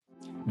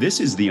This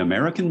is the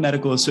American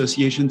Medical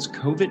Association's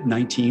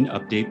COVID-19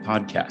 Update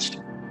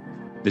podcast.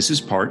 This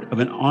is part of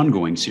an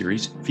ongoing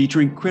series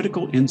featuring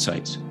critical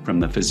insights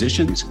from the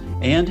physicians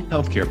and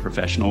healthcare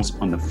professionals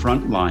on the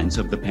front lines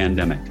of the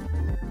pandemic.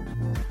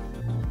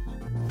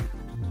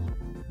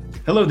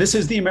 Hello, this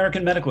is the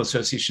American Medical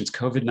Association's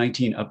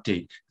COVID-19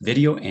 Update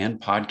video and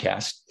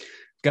podcast.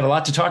 Got a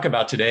lot to talk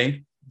about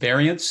today: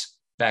 variants,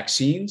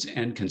 vaccines,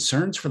 and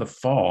concerns for the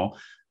fall,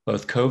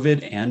 both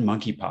COVID and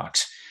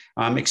monkeypox.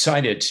 I'm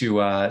excited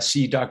to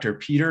see Dr.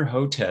 Peter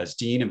Hotez,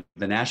 Dean of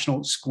the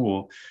National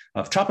School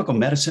of Tropical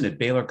Medicine at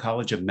Baylor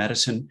College of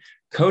Medicine,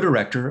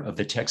 co-director of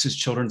the Texas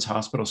Children's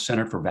Hospital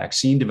Center for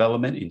Vaccine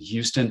Development in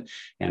Houston,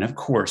 and of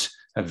course,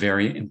 a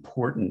very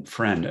important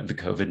friend of the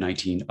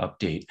COVID-19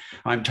 update.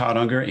 I'm Todd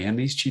Unger,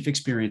 AMA's Chief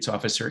Experience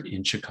Officer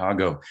in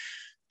Chicago.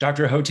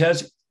 Dr.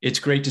 Hotez, it's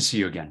great to see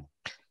you again.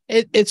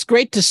 It's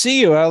great to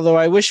see you, although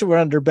I wish it were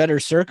under better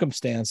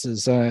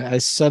circumstances. I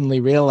suddenly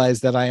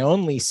realized that I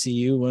only see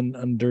you when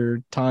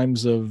under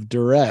times of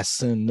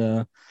duress, and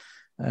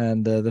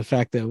the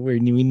fact that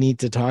we need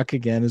to talk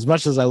again. As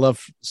much as I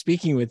love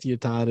speaking with you,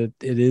 Todd, it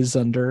is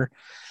under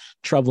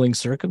troubling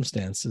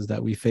circumstances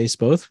that we face,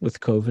 both with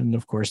COVID and,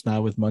 of course,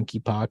 now with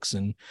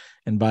monkeypox.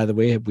 And by the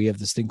way, we have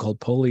this thing called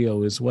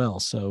polio as well.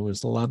 So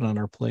there's a lot on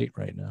our plate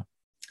right now.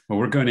 Well,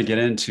 we're going to get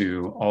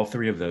into all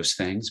three of those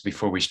things.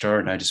 Before we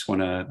start, I just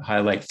want to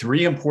highlight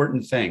three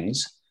important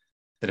things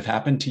that have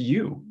happened to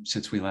you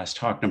since we last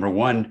talked. Number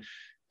one,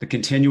 the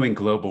continuing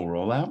global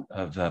rollout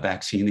of the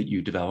vaccine that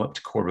you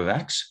developed,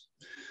 Corbevax.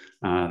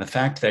 The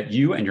fact that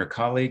you and your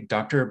colleague,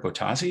 Dr.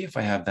 Bottazzi, if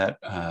I have that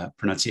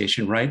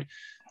pronunciation right,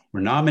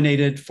 were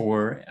nominated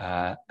for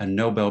a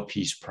Nobel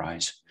Peace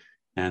Prize.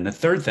 And the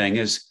third thing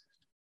is,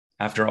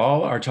 after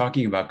all our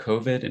talking about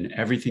COVID and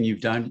everything you've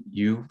done,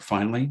 you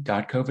finally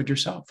got COVID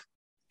yourself.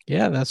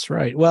 Yeah, that's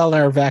right. Well,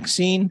 our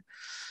vaccine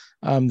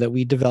that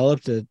we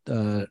developed at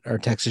our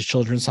Texas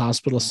Children's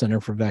Hospital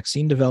Center for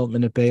Vaccine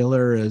Development at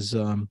Baylor is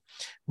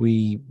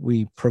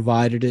we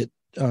provided it,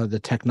 the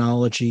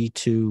technology,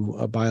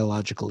 to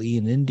Biological E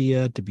in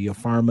India, to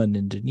Biopharma in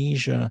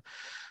Indonesia,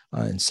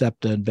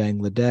 Incepta in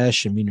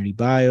Bangladesh, Immunity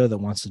Bio that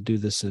wants to do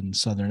this in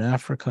Southern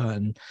Africa,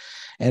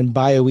 and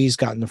BioE's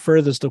gotten the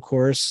furthest, of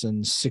course,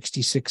 and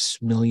 66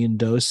 million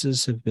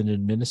doses have been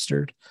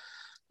administered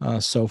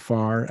so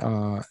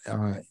far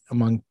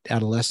among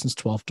adolescents,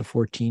 12 to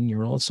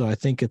 14-year-olds. So I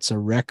think it's a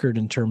record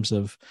in terms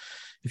of,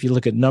 if you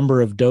look at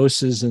number of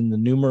doses in the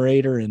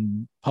numerator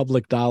and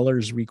public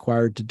dollars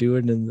required to do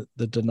it in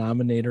the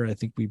denominator, I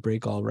think we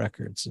break all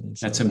records. And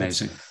so that's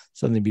amazing.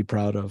 Something to be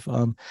proud of.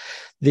 And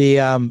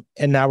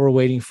now we're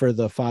waiting for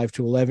the 5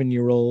 to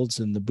 11-year-olds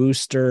and the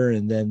booster,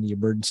 and then the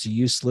emergency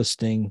use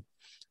listing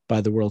by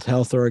the World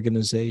Health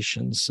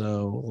Organization.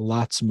 So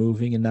lots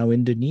moving. And now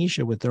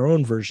Indonesia, with their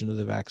own version of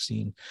the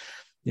vaccine,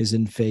 is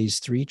in phase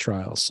 3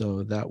 trials.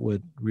 So that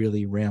would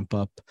really ramp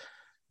up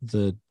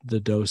the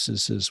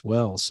doses as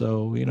well.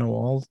 So,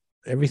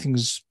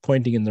 everything's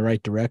pointing in the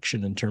right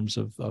direction in terms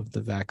of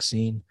the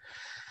vaccine.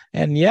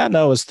 And yeah,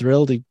 no, I was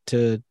thrilled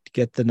to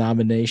get the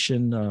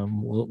nomination.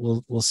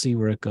 We'll see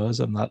where it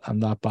goes. I'm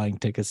not buying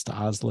tickets to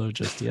Oslo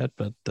just yet,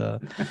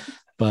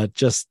 but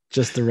just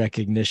the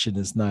recognition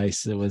is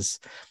nice. It was,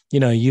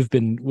 you've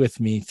been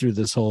with me through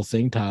this whole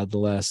thing, Todd, the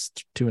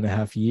last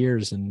 2.5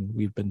 years, and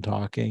we've been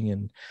talking,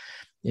 and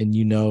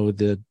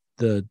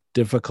the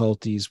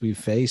difficulties we've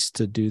faced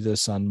to do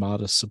this on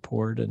modest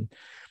support, and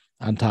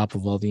on top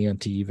of all the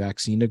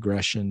anti-vaccine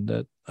aggression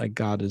that I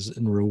got as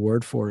in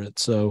reward for it.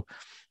 So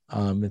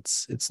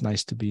it's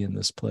nice to be in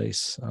this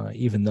place,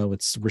 even though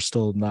we're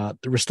still not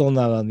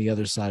on the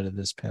other side of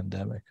this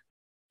pandemic.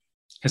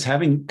 Has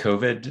having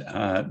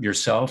COVID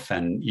yourself,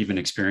 and even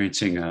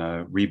experiencing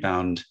a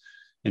rebound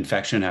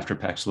infection after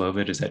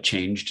Paxlovid, has that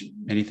changed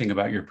anything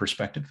about your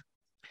perspective?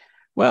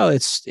 Well,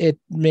 it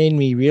made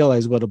me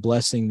realize what a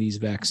blessing these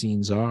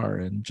vaccines are.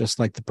 And just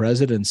like the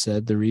president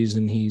said, the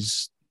reason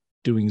he's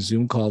doing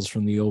Zoom calls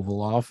from the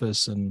Oval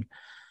Office, and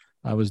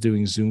I was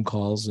doing Zoom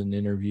calls and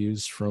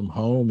interviews from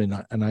home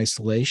in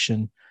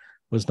isolation,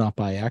 was not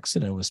by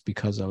accident. It was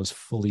because I was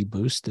fully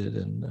boosted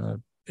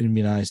and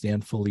immunized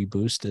and fully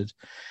boosted.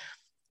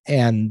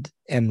 And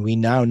we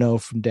now know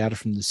from data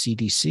from the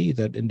CDC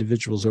that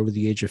individuals over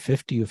the age of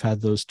 50 who've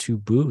had those 2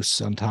 boosts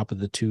on top of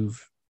the 2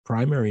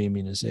 primary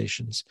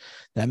immunizations,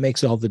 that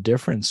makes all the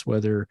difference,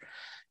 whether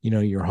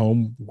you're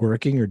home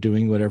working or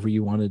doing whatever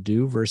you want to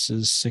do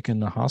versus sick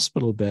in a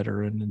hospital bed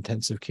or an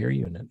intensive care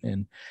unit.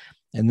 And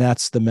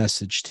that's the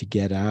message to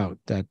get out,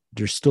 that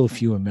there's still too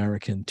few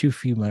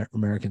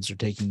Americans are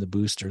taking the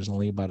boosters.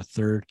 Only about a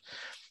third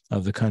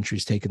of the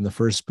country's taken the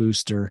first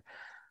booster.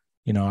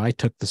 I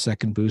took the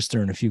second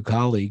booster and a few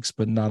colleagues,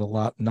 but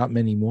not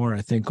many more.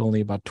 I think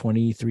only about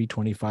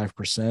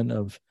 25%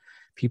 of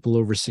people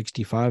over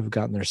 65 have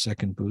gotten their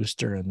second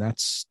booster, and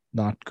that's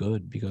not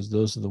good, because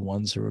those are the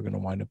ones who are going to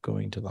wind up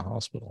going to the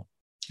hospital.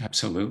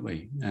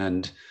 Absolutely.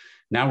 And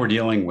now we're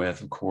dealing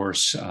with, of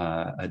course,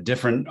 a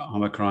different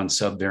Omicron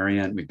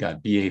subvariant. We've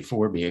got BA4,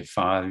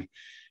 BA5,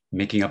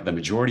 making up the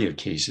majority of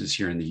cases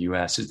here in the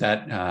US. Is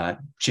that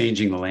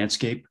changing the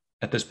landscape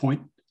at this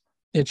point?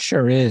 It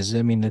sure is.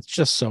 I mean, it's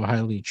just so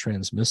highly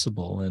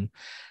transmissible,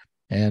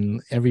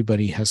 and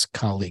everybody has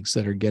colleagues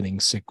that are getting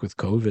sick with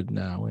COVID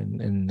now,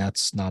 and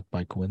that's not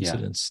by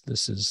coincidence. Yeah.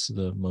 This is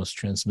the most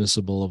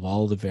transmissible of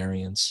all the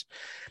variants.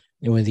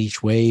 And with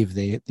each wave,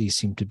 these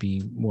seem to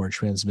be more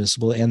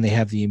transmissible, and they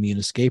have the immune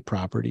escape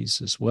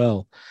properties as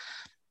well.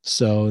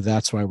 So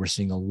that's why we're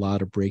seeing a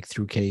lot of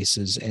breakthrough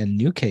cases and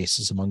new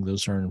cases among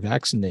those who aren't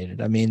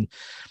vaccinated. I mean,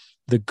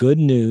 the good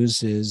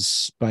news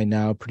is by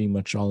now, pretty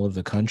much all of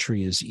the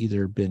country has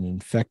either been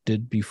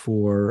infected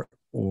before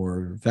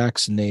or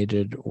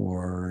vaccinated,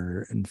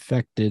 or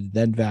infected,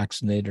 then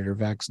vaccinated, or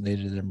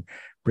vaccinated and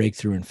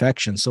breakthrough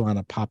infection. So on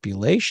a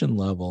population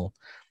level,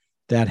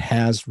 that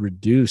has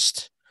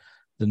reduced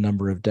the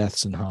number of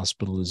deaths and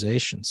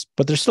hospitalizations.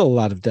 But there's still a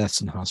lot of deaths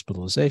and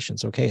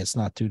hospitalizations. Okay, it's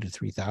not 2,000 to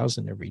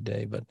 3,000 every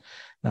day, but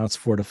now it's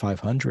 400 to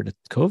 500.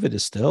 COVID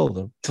is still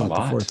the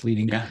fourth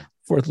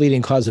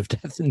leading cause of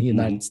death in the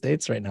United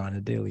States right now on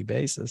a daily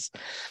basis.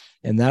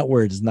 And that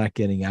word is not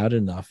getting out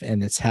enough.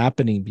 And it's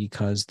happening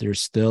because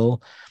there's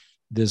still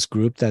this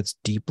group that's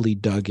deeply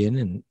dug in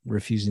and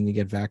refusing to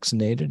get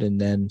vaccinated. And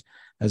then,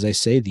 as I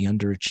say, the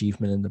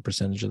underachievement in the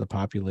percentage of the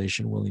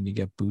population willing to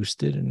get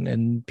boosted,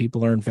 and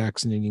people aren't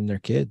vaccinating their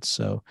kids.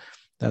 So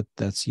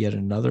that's yet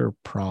another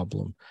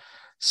problem.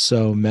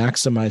 So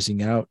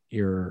maximizing out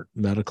your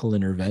medical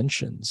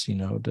interventions,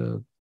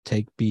 to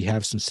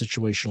have some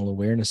situational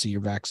awareness of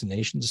your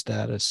vaccination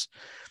status,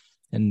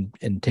 and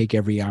take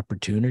every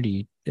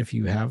opportunity if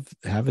you have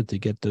it to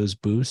get those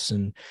boosts.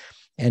 And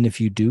if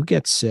you do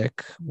get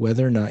sick,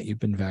 whether or not you've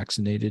been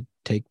vaccinated,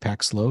 take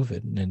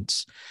Paxlovid. And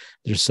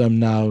there's some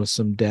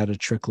data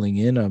trickling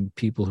in on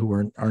people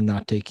who are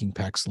not taking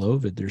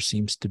Paxlovid. There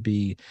seems to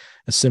be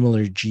a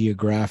similar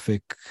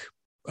geographic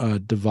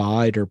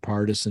divide or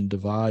partisan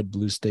divide,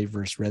 blue state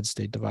versus red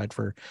state divide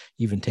for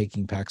even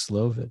taking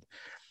Paxlovid.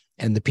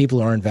 And the people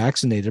who aren't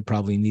vaccinated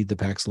probably need the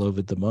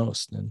Paxlovid the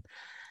most.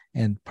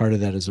 And part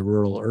of that is a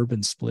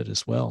rural-urban split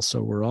as well.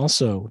 So we're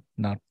also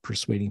not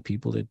persuading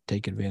people to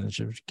take advantage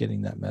of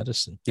getting that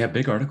medicine. Yeah,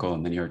 big article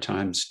in the New York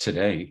Times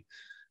today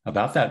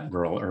about that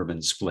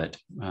rural-urban split,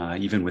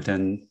 even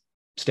within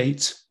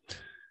states.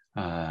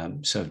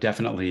 So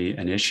definitely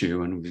an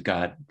issue. And we've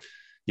got,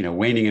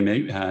 waning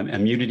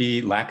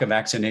immunity, lack of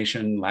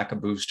vaccination, lack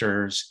of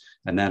boosters,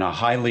 and then a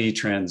highly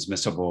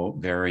transmissible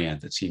variant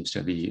that seems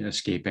to be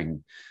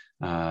escaping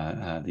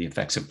the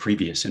effects of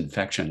previous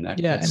infection.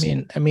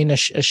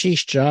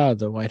 Ashish Jha,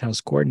 the White House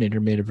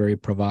coordinator, made a very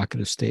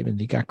provocative statement.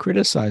 He got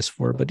criticized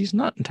for it, but he's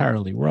not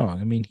entirely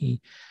wrong. I mean,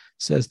 he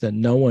says that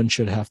no one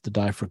should have to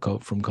die from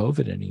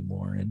COVID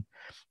anymore. And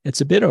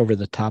it's a bit over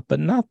the top, but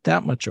not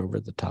that much over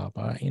the top.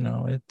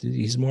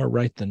 He's more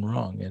right than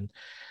wrong.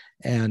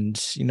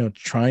 And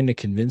trying to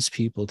convince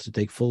people to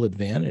take full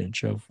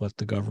advantage of what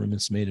the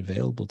government's made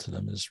available to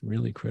them is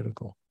really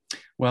critical.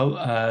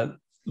 Well,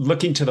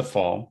 looking to the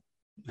fall,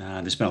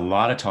 there's been a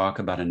lot of talk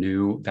about a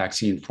new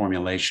vaccine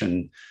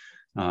formulation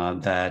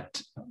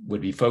that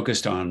would be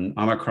focused on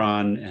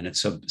Omicron and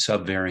its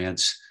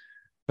subvariants.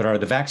 But are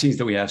the vaccines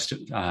that we have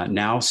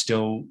now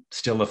still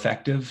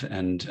effective?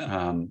 And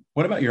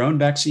what about your own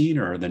vaccine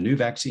or the new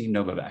vaccine,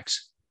 Novavax?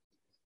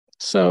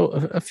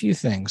 So a few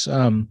things.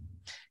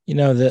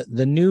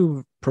 The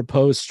new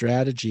proposed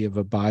strategy of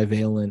a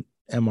bivalent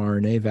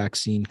mRNA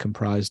vaccine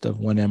comprised of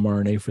one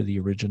mRNA for the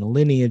original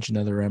lineage,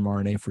 another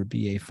mRNA for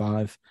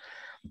BA.5.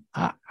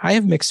 I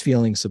have mixed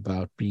feelings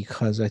about,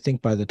 because I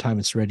think by the time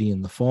it's ready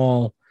in the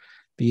fall,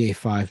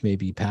 BA.5 may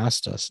be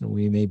past us and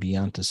we may be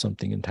onto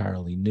something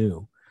entirely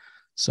new.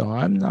 So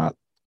I'm not,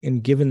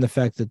 and given the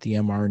fact that the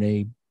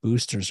mRNA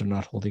boosters are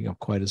not holding up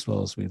quite as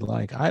well as we'd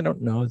like, I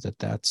don't know that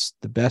that's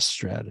the best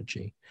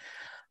strategy.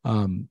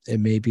 It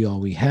may be all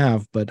we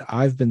have, but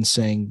I've been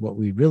saying what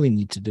we really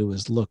need to do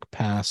is look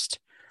past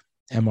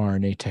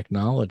mRNA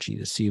technology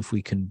to see if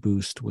we can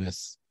boost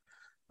with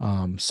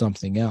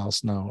something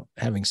else. Now,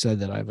 having said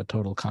that, I have a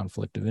total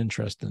conflict of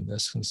interest in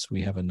this, since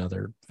we have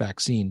another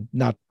vaccine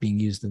not being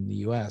used in the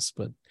US,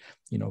 but,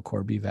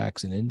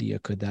 Corbevax in India,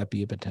 could that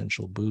be a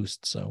potential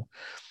boost? So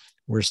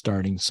we're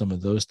starting some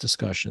of those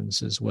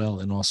discussions as well.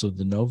 And also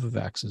the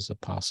Novavax is a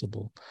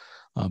possible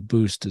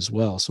boost as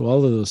well. So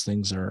all of those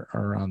things are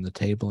on the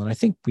table. And I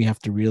think we have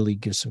to really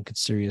give some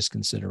serious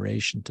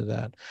consideration to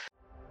that.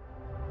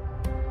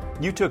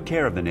 You took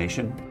care of the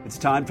nation. It's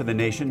time for the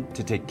nation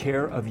to take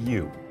care of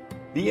you.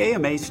 The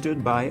AMA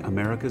stood by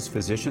America's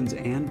physicians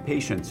and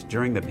patients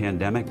during the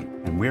pandemic,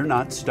 and we're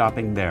not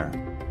stopping there.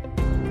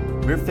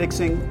 We're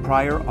fixing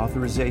prior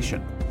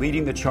authorization,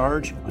 leading the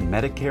charge on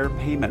Medicare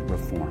payment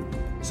reform,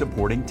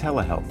 supporting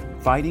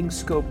telehealth, fighting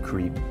scope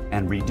creep,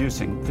 and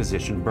reducing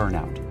physician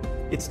burnout.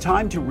 It's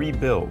time to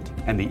rebuild,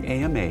 and the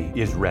AMA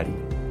is ready.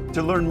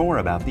 To learn more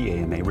about the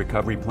AMA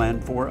Recovery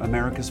Plan for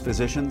America's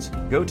Physicians,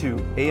 go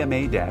to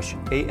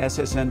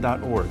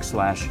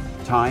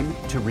ama-assn.org/time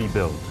to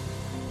rebuild.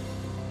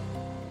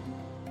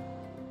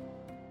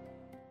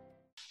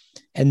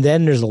 And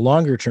then there's a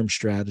longer term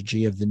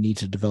strategy of the need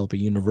to develop a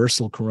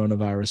universal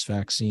coronavirus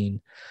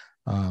vaccine.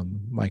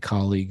 My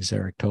colleagues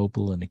Eric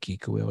Topol and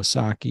Akiko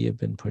Iwasaki have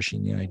been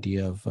pushing the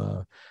idea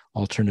of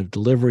alternative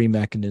delivery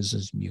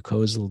mechanisms,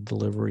 mucosal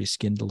delivery,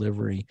 skin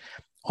delivery,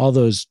 all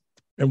those.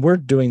 And we're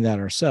doing that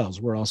ourselves.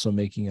 We're also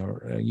making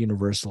a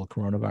universal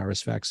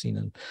coronavirus vaccine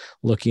and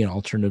looking at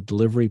alternative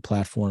delivery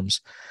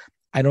platforms.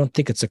 I don't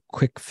think it's a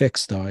quick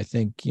fix, though. I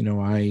think,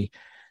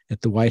 at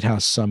the White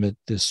House summit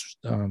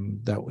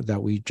that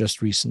we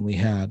just recently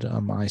had,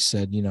 I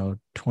said,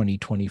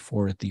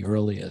 2024 at the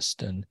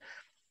earliest,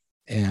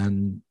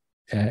 and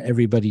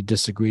everybody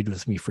disagreed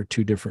with me for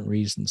two different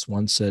reasons.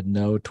 One said,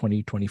 no,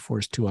 2024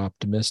 is too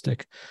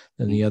optimistic.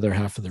 And the other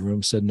half of the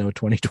room said, no,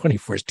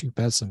 2024 is too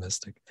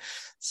pessimistic.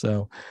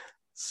 So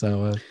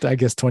I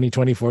guess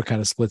 2024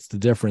 kind of splits the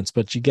difference,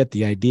 but you get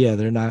the idea.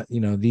 They're not,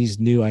 these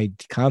new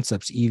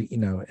concepts,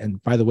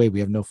 and by the way,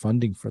 we have no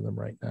funding for them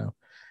right now.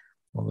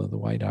 Although the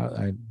White House,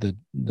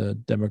 the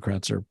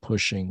Democrats are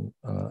pushing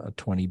a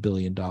 $20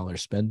 billion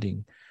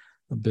spending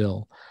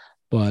bill.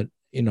 But,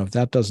 if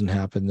that doesn't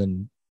happen,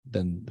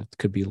 then it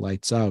could be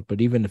lights out. But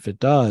even if it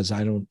does,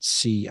 I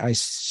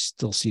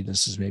still see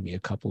this as maybe a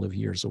couple of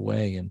years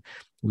away, and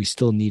we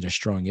still need a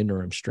strong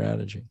interim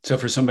strategy. So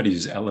for somebody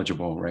who's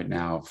eligible right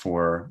now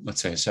for, let's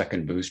say, a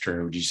second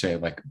booster, would you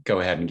say, go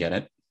ahead and get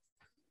it?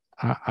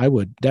 I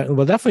would.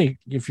 Well, definitely,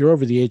 if you're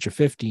over the age of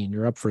 50 and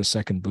you're up for a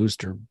second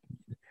booster,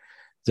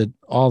 that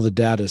all the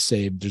data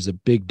say there's a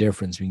big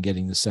difference between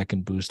getting the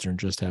second booster and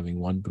just having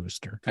one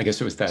booster. I guess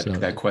it was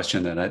that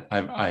question that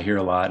I hear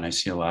a lot and I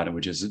see a lot,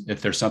 which is,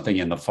 if there's something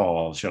in the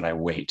fall, should I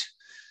wait?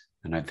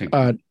 And I think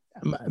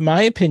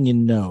my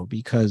opinion, no,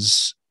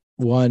 because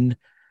one,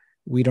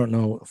 we don't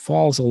know.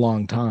 Fall's a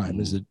long time.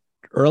 Is it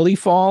early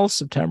fall,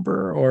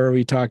 September, or are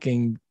we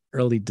talking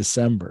early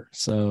December?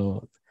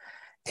 So,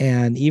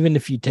 and even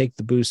if you take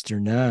the booster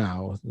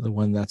now, the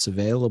one that's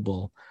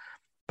available,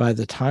 by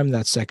the time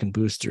that second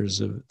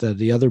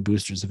the other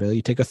boosters available,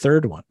 you take a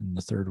third one, and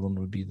the third one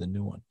would be the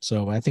new one.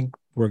 So I think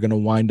we're going to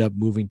wind up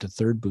moving to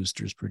third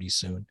boosters pretty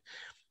soon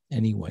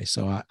anyway.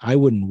 So I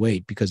wouldn't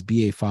wait, because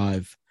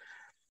BA.5,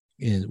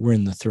 we're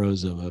in the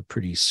throes of a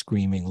pretty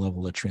screaming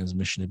level of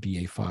transmission of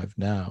BA.5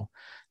 now.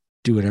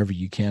 Do whatever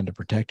you can to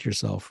protect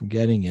yourself from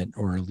getting it,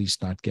 or at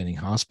least not getting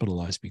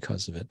hospitalized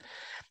because of it,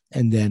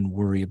 and then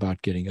worry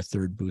about getting a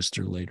third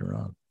booster later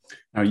on.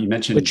 Now, you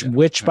mentioned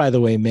which, by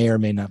the way, may or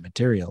may not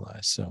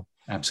materialize. So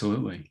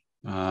absolutely.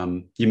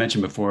 You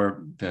mentioned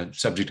before the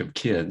subject of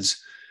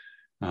kids.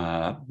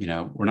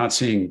 We're not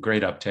seeing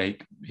great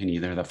uptake in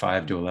either the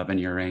 5 to 11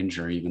 year range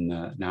or even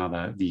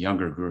the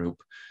younger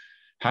group.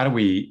 How do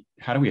we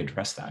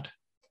address that?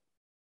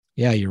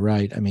 Yeah, you're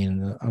right. I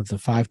mean, of the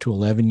 5 to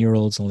 11 year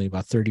olds, only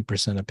about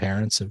 30% of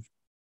parents have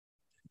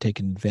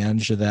taken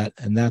advantage of that,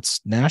 and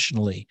that's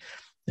nationally.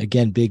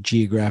 Again, big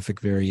geographic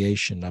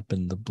variation. Up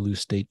in the blue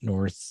state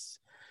north,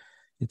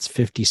 it's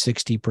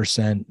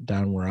 50-60%.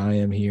 Down where I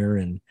am here,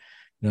 and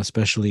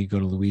especially you go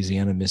to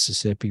Louisiana,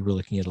 Mississippi, we're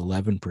looking at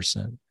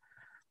 11%.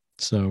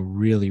 So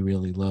really,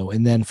 really low.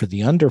 And then for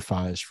the under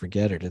fives,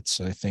 forget it.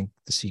 I think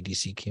the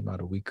CDC came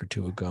out a week or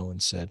two ago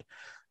and said,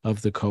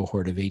 of the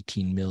cohort of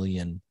 18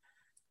 million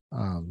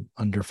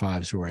under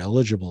fives who are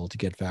eligible to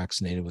get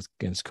vaccinated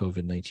against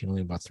COVID-19,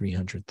 only about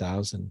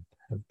 300,000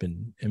 have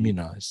been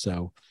immunized.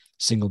 So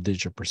single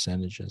digit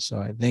percentages. So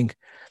I think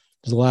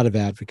there's a lot of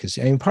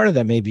advocacy. I mean, part of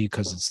that may be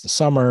because it's the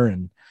summer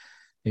and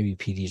maybe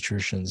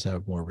pediatricians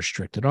have more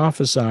restricted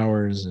office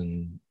hours,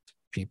 and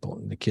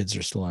the kids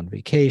are still on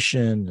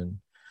vacation and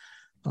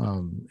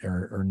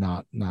or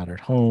not at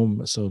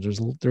home. So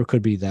there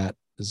could be that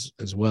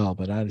as well,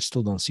 but I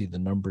still don't see the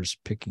numbers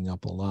picking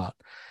up a lot.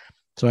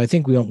 So I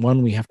think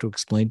we have to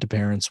explain to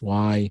parents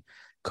why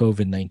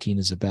COVID-19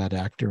 is a bad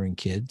actor in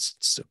kids.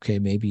 It's okay,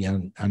 maybe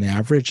on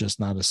average,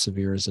 it's not as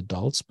severe as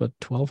adults, but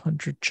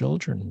 1,200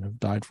 children have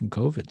died from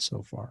COVID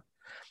so far.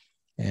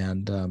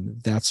 And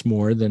that's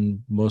more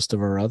than most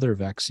of our other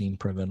vaccine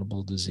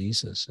preventable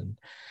diseases,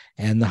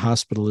 and the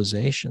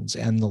hospitalizations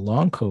and the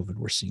long COVID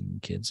we're seeing in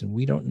kids. And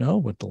we don't know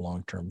what the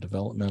long-term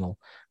developmental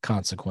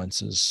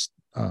consequences,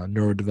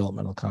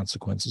 neurodevelopmental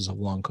consequences of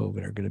long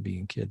COVID are going to be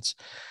in kids.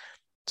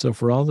 So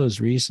for all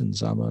those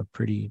reasons, I'm a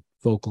pretty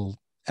vocal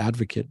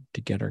advocate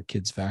to get our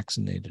kids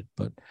vaccinated,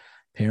 but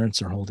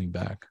parents are holding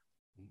back.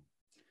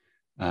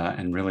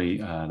 And really,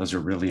 those are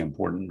really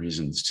important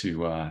reasons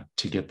to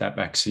get that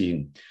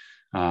vaccine.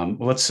 Well,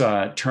 let's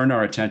turn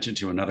our attention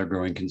to another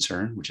growing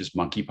concern, which is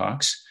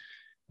monkeypox.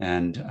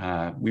 And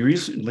we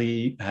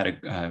recently had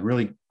a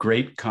really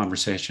great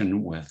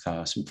conversation with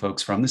some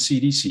folks from the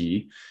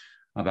CDC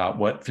about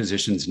what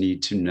physicians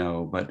need to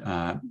know. But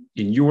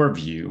in your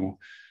view,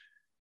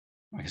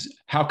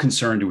 how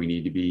concerned do we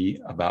need to be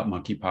about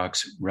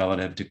monkeypox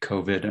relative to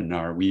COVID? And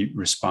are we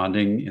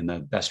responding in the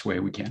best way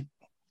we can?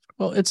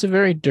 Well, it's a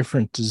very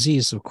different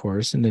disease, of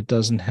course, and it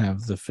doesn't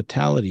have the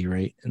fatality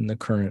rate in the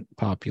current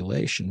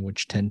population,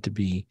 which tend to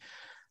be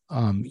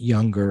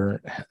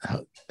younger,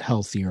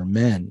 healthier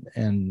men.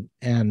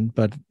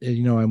 But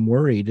I'm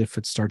worried if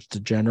it starts to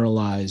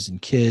generalize in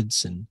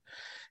kids and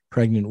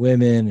pregnant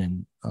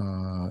women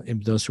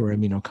and those who are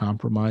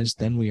immunocompromised,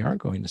 then we are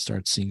going to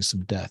start seeing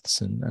some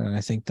deaths. And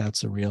I think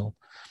that's a real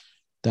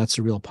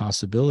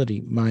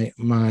possibility.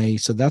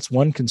 So that's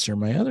one concern.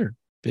 My other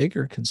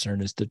bigger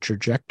concern is the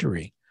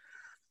trajectory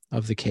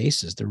of the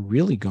cases. They're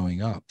really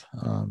going up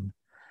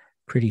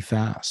pretty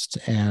fast.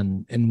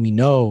 And we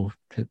know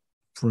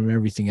from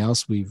everything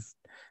else we've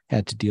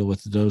had to deal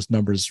with, those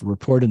numbers,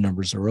 reported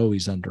numbers, are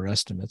always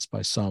underestimates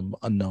by some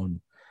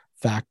unknown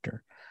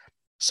factor.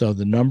 So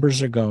the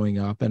numbers are going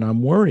up, and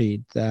I'm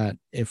worried that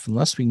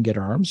unless we can get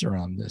our arms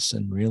around this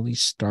and really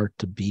start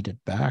to beat it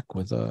back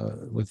with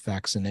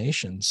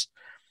vaccinations,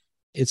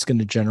 it's going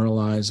to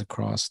generalize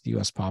across the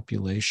U.S.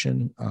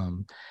 population.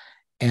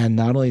 And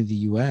not only the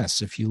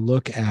U.S., if you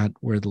look at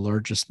where the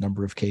largest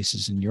number of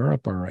cases in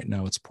Europe are right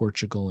now, it's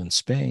Portugal and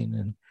Spain.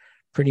 And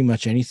pretty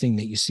much anything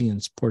that you see in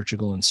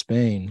Portugal and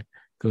Spain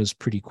goes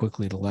pretty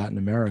quickly to Latin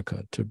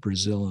America, to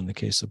Brazil in the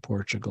case of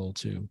Portugal,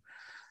 to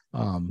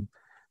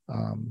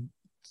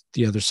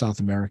the other South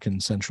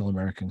American, Central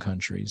American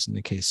countries in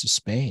the case of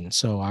Spain.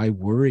 So I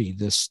worry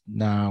this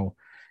now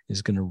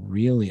is going to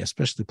really,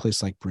 especially a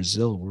place like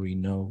Brazil, where we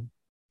know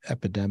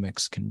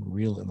epidemics can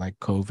really, like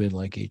COVID,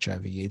 like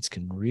HIV/AIDS,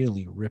 can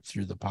really rip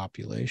through the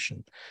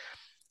population.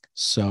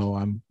 So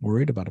I'm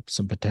worried about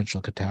some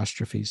potential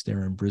catastrophes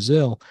there in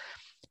Brazil.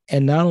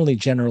 And not only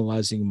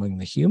generalizing among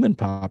the human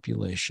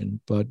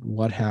population, but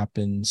what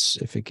happens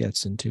if it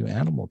gets into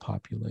animal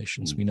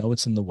populations? We know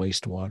it's in the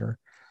wastewater.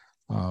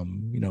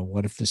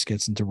 What if this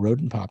gets into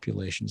rodent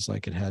populations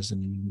like it has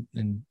in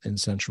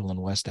Central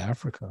and West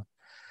Africa?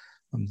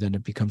 Then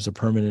it becomes a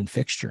permanent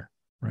fixture,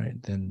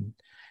 right? Then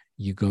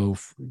you go,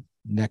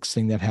 next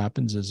thing that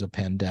happens is a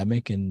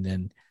pandemic, and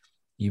then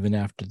even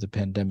after the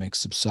pandemic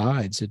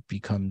subsides, it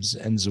becomes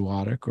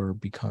enzootic or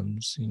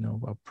becomes,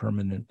 a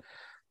permanent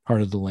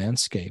part of the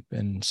landscape.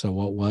 And so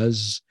what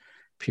was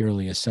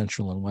purely a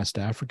Central and West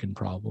African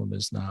problem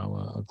is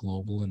now a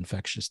global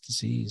infectious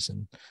disease,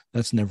 and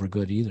that's never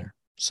good either.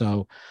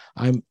 So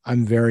I'm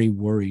very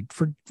worried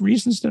for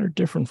reasons that are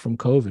different from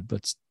COVID,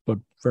 but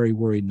very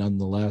worried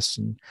nonetheless,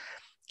 and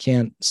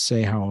can't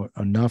say how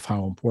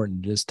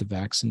important it is to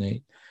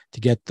vaccinate, to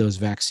get those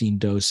vaccine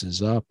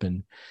doses up,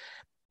 and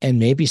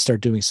maybe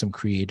start doing some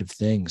creative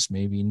things,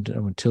 maybe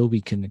until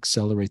we can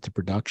accelerate the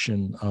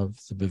production of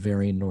the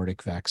Bavarian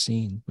Nordic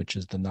vaccine, which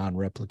is the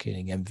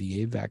non-replicating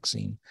MVA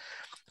vaccine.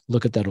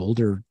 Look at that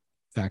older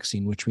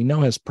vaccine, which we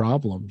know has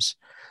problems,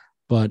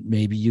 but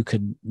maybe you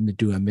could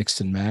do a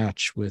mix and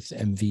match with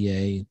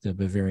MVA, the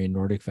Bavarian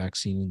Nordic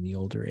vaccine, and the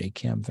older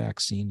ACAM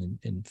vaccine,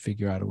 and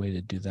figure out a way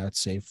to do that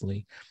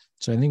safely.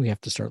 So I think we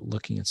have to start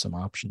looking at some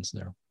options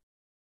there.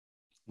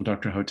 Well,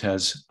 Dr.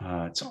 Hotez,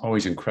 it's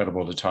always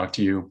incredible to talk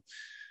to you.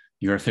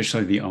 You're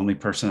officially the only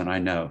person that I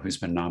know who's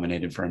been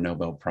nominated for a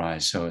Nobel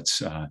Prize. So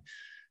it's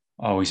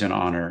always an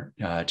honor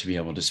to be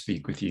able to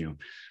speak with you.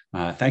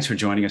 Thanks for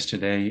joining us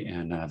today.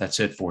 And that's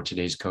it for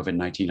today's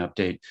COVID-19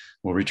 update.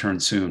 We'll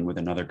return soon with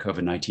another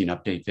COVID-19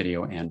 update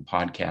video and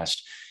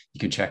podcast. You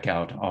can check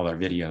out all our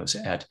videos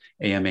at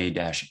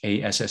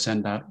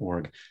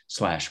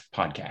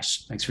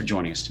ama-assn.org/podcasts. Thanks for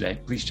joining us today.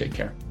 Please take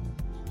care.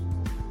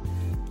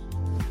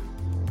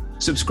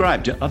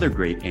 Subscribe to other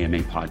great AMA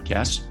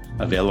podcasts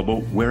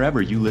available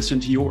wherever you listen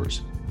to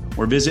yours,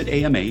 or visit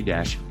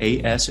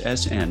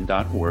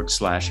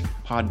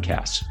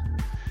ama-assn.org/podcasts.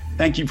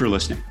 Thank you for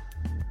listening.